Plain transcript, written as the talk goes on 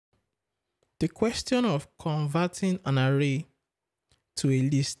The question of converting an array to a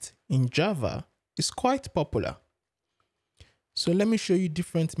list in Java is quite popular. So let me show you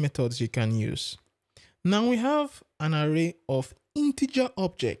different methods you can use. Now we have an array of integer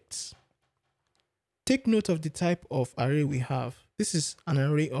objects. Take note of the type of array we have. This is an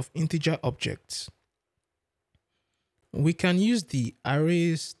array of integer objects. We can use the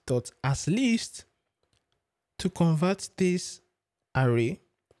ArrayList to convert this array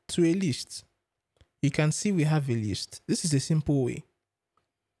to a list. You can see we have a list. This is a simple way.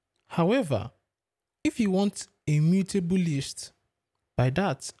 However, if you want a mutable list, by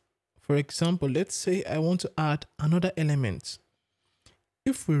that, for example, let's say I want to add another element.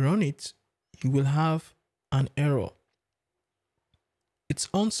 If we run it, you will have an error. It's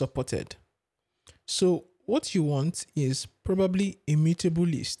unsupported. So what you want is probably a mutable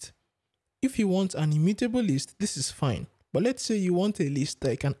list. If you want an immutable list, this is fine. But let's say you want a list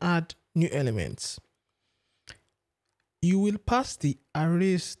that can add new elements. You will pass the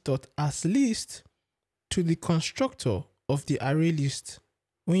arrays.asList to the constructor of the array list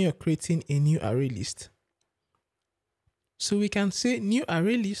when you're creating a new array list. So we can say new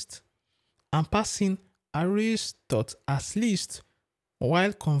array list and passing arrays.asList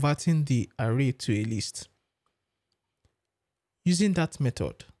while converting the array to a list. Using that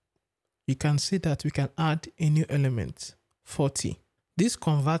method, you can see that we can add a new element, 40. This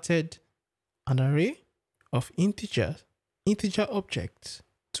converted an array of integer objects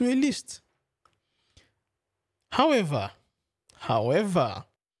to a list. However,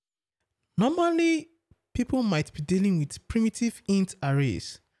 normally people might be dealing with primitive int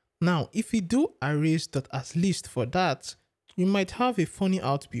arrays. Now, if you do arrays.asList for that, you might have a funny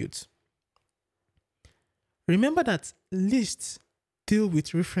output. Remember that lists deal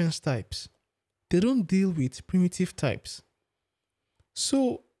with reference types. They don't deal with primitive types.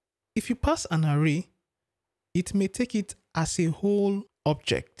 So if you pass an array, it may take it as a whole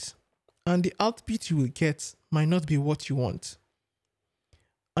object, and the output you will get might not be what you want.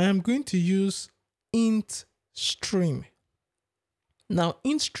 I am going to use IntStream. Now,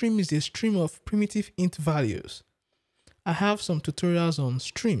 IntStream is a stream of primitive int values. I have some tutorials on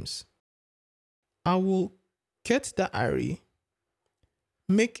streams. I will get the array,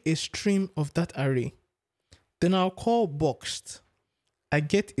 make a stream of that array. Then I'll call boxed. I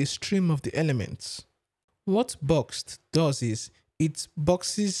get a stream of the elements. What boxed does is it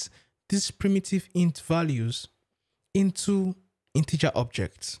boxes these primitive int values into integer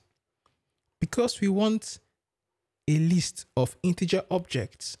objects. Because we want a list of integer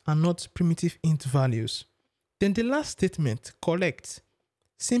objects and not primitive int values, then the last statement, collect,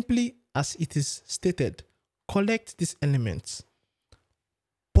 simply as it is stated, collect these elements.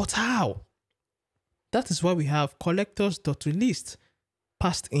 But how? That is why we have collectors.toList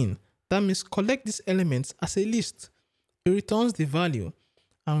passed in. That means collect these elements as a list. It returns the value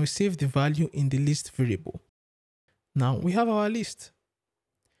and we save the value in the list variable. Now we have our list.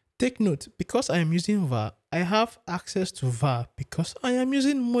 Take note, because I am using var, I have access to var because I am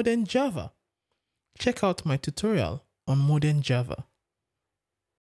using modern Java. Check out my tutorial on modern Java.